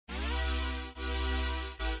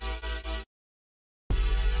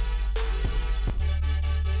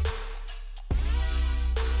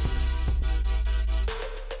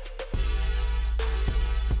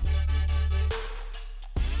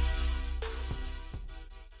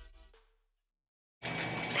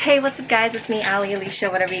Hey, what's up guys? It's me, Ali, Alicia,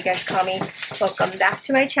 whatever you guys call me. Welcome back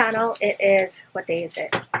to my channel. It is, what day is it?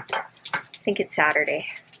 I think it's Saturday.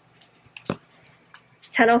 It's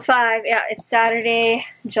 10:05. Yeah, it's Saturday,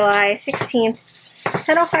 July 16th.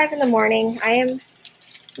 10:05 in the morning. I am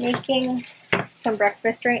making some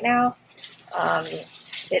breakfast right now.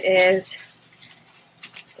 It is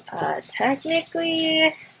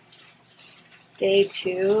technically day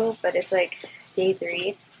 2, but it's like day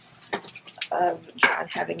 3 of John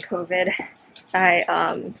having COVID.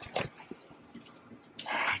 I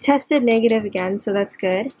tested negative again, so that's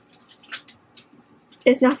good.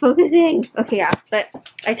 It's not focusing. Okay, yeah, but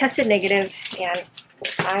I tested negative and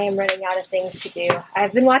I am running out of things to do.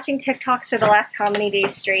 I've been watching TikToks for the last how many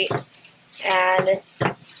days straight, and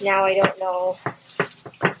now I don't know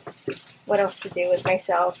what else to do with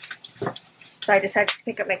myself. So I decided to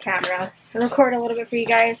pick up my camera and record a little bit for you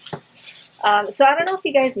guys. So I don't know if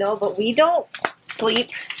you guys know, but we don't sleep.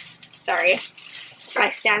 Sorry, my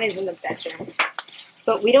stand is in the bedroom.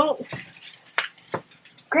 But we don't,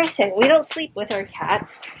 Grayson, we don't sleep with our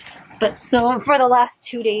cats. But so for the last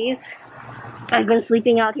 2 days, I've been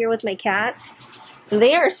sleeping out here with my cats. And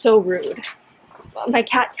they are so rude. My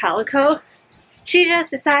cat Calico, she just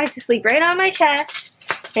decides to sleep right on my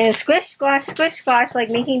chest and squish, squash, like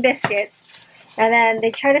making biscuits. And then they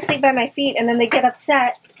try to sleep by my feet, and then they get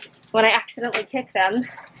upset when I accidentally kick them.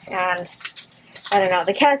 And I don't know,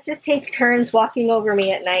 the cats just take turns walking over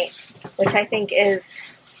me at night, which I think is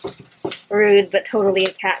rude, but totally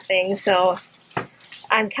a cat thing. So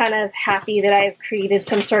I'm kind of happy that I've created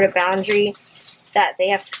some sort of boundary that they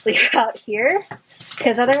have to sleep out here,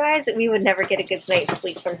 because otherwise we would never get a good night's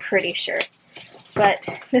sleep, I'm pretty sure. But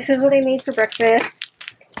this is what I made for breakfast.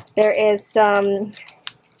 There is some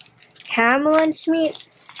ham lunch meat.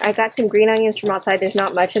 I got some green onions from outside, there's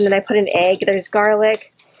not much, and then I put an egg, there's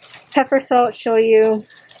garlic, pepper, salt, shoyu,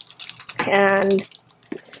 and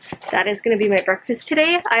that is going to be my breakfast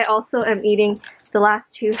today. I also am eating the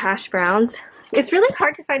last 2 hash browns. It's really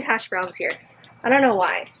hard to find hash browns here. I don't know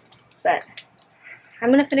why, but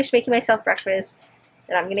I'm going to finish making myself breakfast,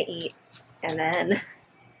 and I'm going to eat, and then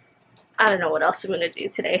I don't know what else I'm going to do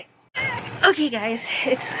today. Okay guys,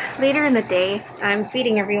 it's later in the day. I'm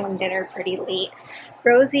feeding everyone dinner pretty late.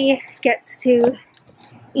 Rosie gets to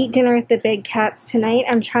eat dinner with the big cats tonight.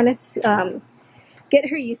 I'm trying to get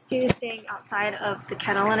her used to staying outside of the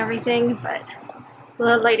kennel and everything, but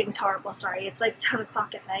the lighting's horrible, sorry. It's like 10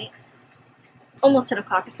 o'clock at night. Almost 10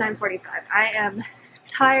 o'clock, it's 9:45. I am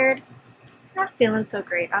tired, not feeling so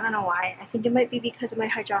great. I don't know why. I think it might be because of my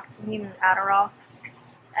hydroxyzine and Adderall.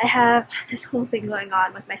 I have this whole thing going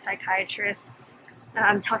on with my psychiatrist.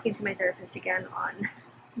 I'm talking to my therapist again on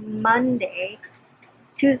Monday,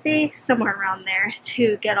 Tuesday, somewhere around there,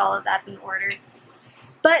 to get all of that in order.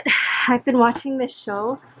 But I've been watching this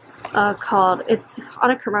show called, it's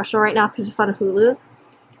on a commercial right now because it's on Hulu,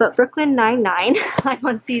 but Brooklyn Nine-Nine. I'm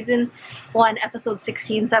on season 1, episode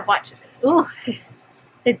 16, so I've watched, ooh,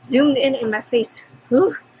 it zoomed in my face.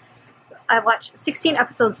 Ooh. I watched 16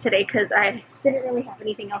 episodes today because I didn't really have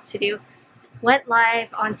anything else to do. Went live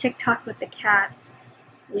on TikTok with the cats.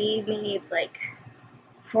 We made like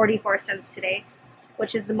 44 cents today,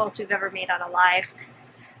 which is the most we've ever made on a live.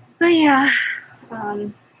 But yeah,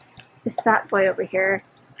 this fat boy over here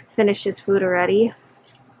finished his food already.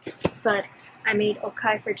 But I made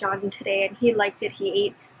okai for John today and he liked it. He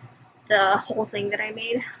ate the whole thing that I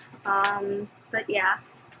made. But yeah,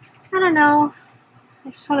 I don't know. I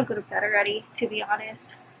just want to go to bed already, to be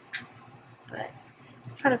honest. But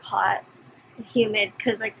it's kind of hot and humid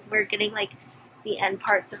because like we're getting like the end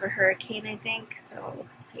parts of a hurricane, I think. So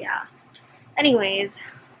yeah. Anyways,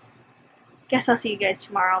 guess I'll see you guys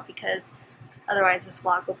tomorrow because otherwise this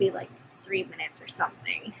vlog will be like 3 minutes or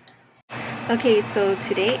something. Okay, so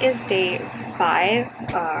today is day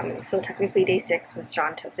 5. So technically day 6 since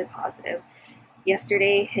John tested positive.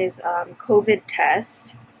 Yesterday his COVID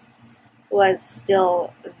test was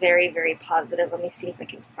still very, very positive. Let me see if I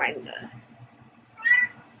can find the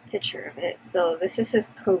picture of it. So this is his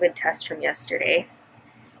COVID test from yesterday.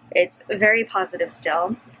 It's very positive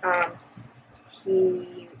still.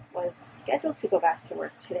 He was scheduled to go back to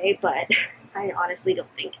work today, but I honestly don't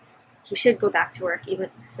think he should go back to work even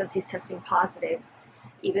since he's testing positive,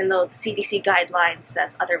 even though the CDC guidelines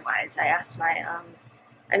says otherwise. I asked my,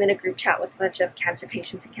 I'm in a group chat with a bunch of cancer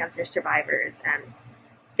patients and cancer survivors, and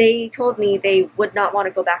they told me they would not want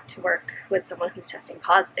to go back to work with someone who's testing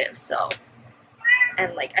positive, so,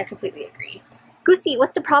 and like, I completely agree. Goosey,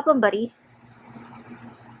 what's the problem, buddy?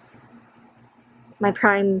 My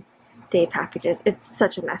Prime Day packages, it's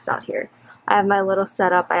such a mess out here. I have my little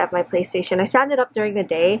setup. I have my PlayStation. I stand it up during the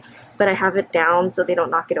day, but I have it down so they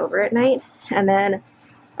don't knock it over at night. And then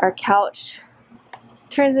our couch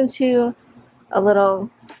turns into a little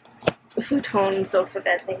futon sofa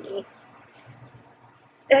bed thingy.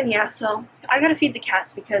 And yeah, so I gotta feed the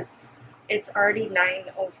cats because it's already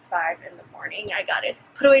 9:05 in the morning. I gotta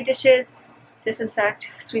put away dishes, disinfect,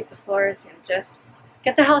 sweep the floors, and just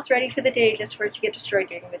get the house ready for the day just for it to get destroyed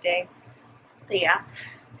during the day. But yeah,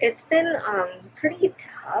 it's been pretty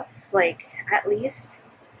tough, like at least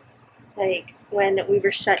like when we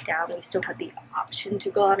were shut down we still had the option to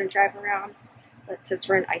go out and drive around, but since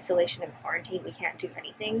we're in isolation and quarantine we can't do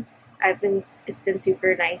anything. It's been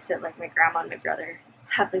super nice that like my grandma and my brother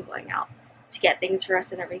have been going out to get things for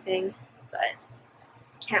us and everything, but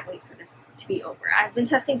can't wait for this to be over. I've been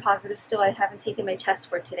testing positive still. I haven't taken my test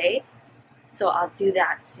for today, so I'll do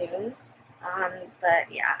that soon.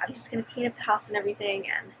 But yeah, I'm just gonna paint up the house and everything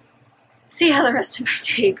and see how the rest of my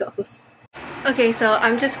day goes. Okay, so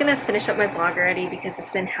I'm just gonna finish up my vlog already because it's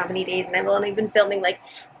been how many days and I've only been filming like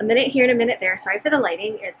a minute here and a minute there. Sorry for the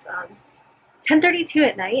lighting. It's 10:32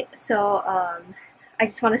 at night, so I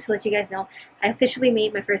just wanted to let you guys know I officially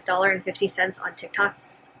made my first $1.50 on TikTok,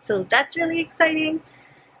 so that's really exciting.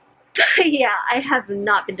 But yeah, I have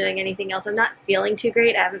not been doing anything else. I'm not feeling too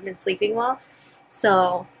great. I haven't been sleeping well,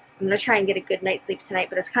 so I'm gonna try and get a good night's sleep tonight,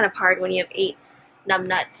 but it's kind of hard when you have 8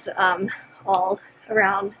 numbnuts all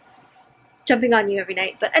around jumping on you every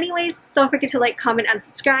night. But anyways, don't forget to like, comment, and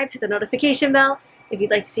subscribe. Hit the notification bell if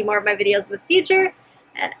you'd like to see more of my videos in the future,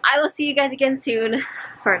 and I will see you guys again soon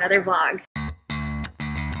for another vlog.